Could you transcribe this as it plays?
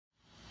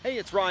Hey,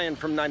 it's Ryan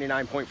from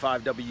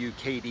 99.5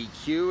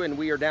 WKDQ, and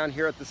we are down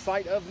here at the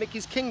site of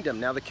Mickey's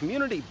Kingdom. Now, the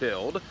community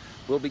build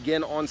will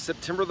begin on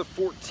September the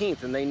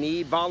 14th, and they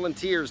need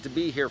volunteers to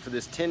be here for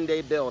this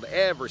 10-day build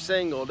every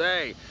single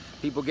day.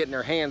 People getting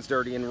their hands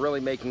dirty and really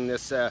making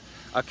this a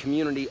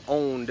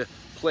community-owned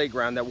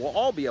playground that we'll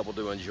all be able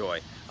to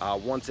enjoy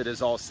once it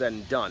is all said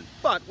and done.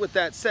 But with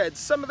that said,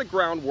 some of the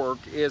groundwork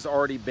has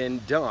already been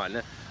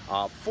done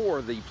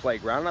for the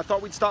playground, and I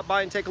thought we'd stop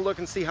by and take a look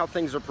and see how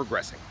things are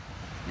progressing.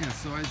 Yeah,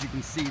 so as you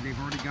can see, they've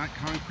already got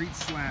concrete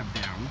slab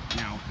down.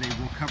 Now, they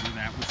will cover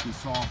that with some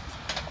soft,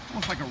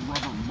 almost like a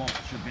rubber mulch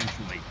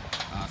eventually,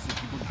 so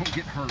people don't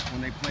get hurt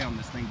when they play on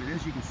this thing. But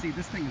as you can see,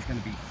 this thing is going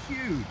to be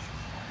huge.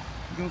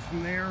 It goes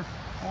from there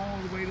all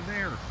the way to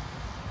there.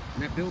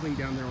 And that building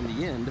down there on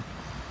the end,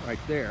 right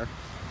there,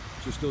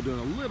 which they're still doing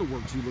a little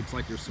work to, looks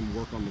like there's some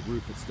work on the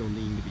roof that's still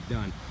needing to be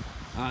done.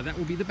 That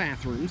will be the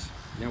bathrooms.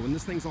 Now, when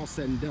this thing's all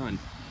said and done,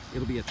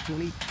 it'll be a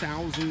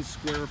 20,000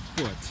 square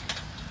foot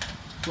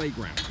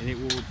playground, and it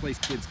will replace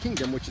Kids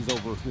Kingdom, which is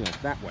over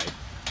that way,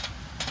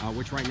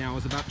 which right now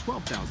is about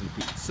 12,000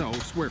 feet, so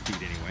square feet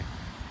anyway.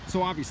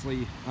 So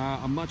obviously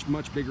a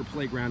much bigger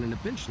playground, and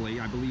eventually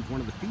I believe one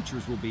of the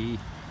features will be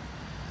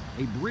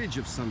a bridge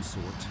of some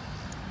sort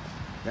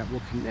that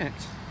will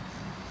connect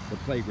the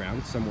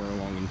playground somewhere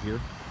along in here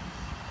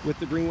with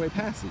the Greenway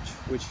Passage,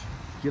 which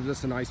gives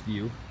us a nice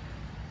view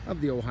of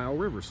the Ohio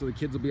River, so the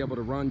kids will be able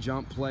to run,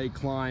 jump, play,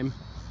 climb,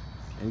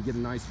 and get a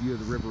nice view of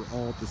the river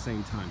all at the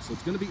same time. So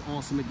it's going to be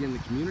awesome. Again, the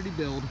community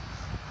build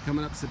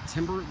coming up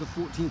September the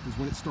 14th is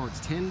when it starts,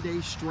 10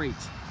 days straight.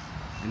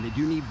 And they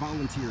do need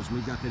volunteers.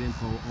 We've got that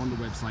info on the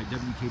website,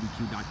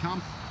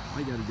 WKDQ.com. All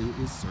you got to do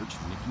is search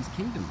Mickey's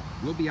Kingdom.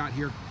 We'll be out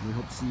here, and we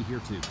hope to see you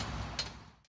here too.